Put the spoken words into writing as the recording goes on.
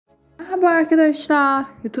Merhaba arkadaşlar,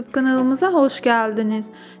 YouTube kanalımıza hoş geldiniz.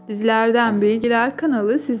 Dizilerden Bilgiler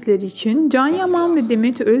kanalı sizler için Can Yaman ve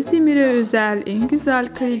Demet Özdemir'e özel en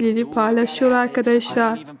güzel kareleri paylaşıyor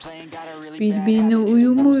arkadaşlar. Birbirine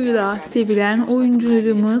uyumuyla sevilen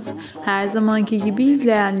oyuncularımız her zamanki gibi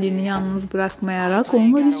izleyenlerini yalnız bırakmayarak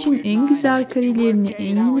onlar için en güzel karelerini,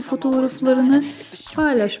 en yeni fotoğraflarını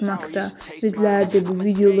paylaşmakta. Bizler de bu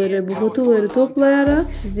videoları, bu fotoğrafları toplayarak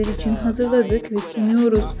sizler için hazırladık ve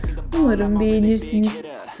sunuyoruz. Umarım beğenirsiniz.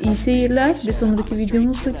 İyi seyirler. Bir sonraki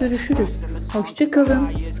videomuzda görüşürüz. Hoşça kalın.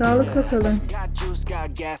 Sağlıkla kalın.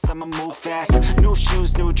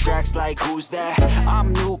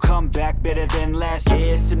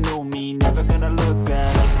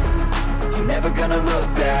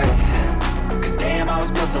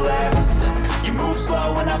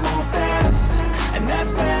 And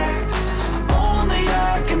that's facts. Only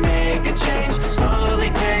I can make a change. Slowly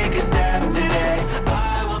take a step today.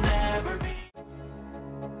 I will never be.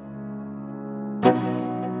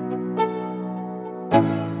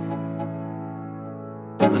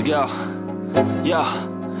 Let's go. Yo,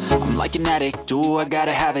 I'm like an addict, do I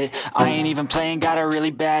gotta have it. I ain't even playing, got a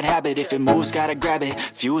really bad habit. If it moves, gotta grab it.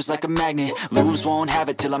 Fuse like a magnet, lose, won't have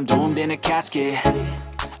it till I'm doomed in a casket.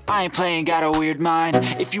 I ain't playing, got a weird mind.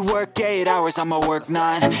 If you work 8 hours, I'ma work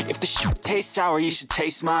 9. If the shit tastes sour, you should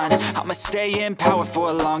taste mine. I'ma stay in power for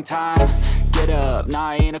a long time. Get up, nah,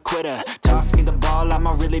 I ain't a quitter. Toss me the ball, I'm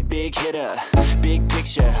a really big hitter. Big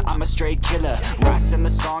picture, I'm a straight killer. Rising the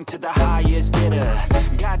song to the highest bidder.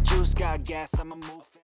 Got juice, got gas, I'ma move.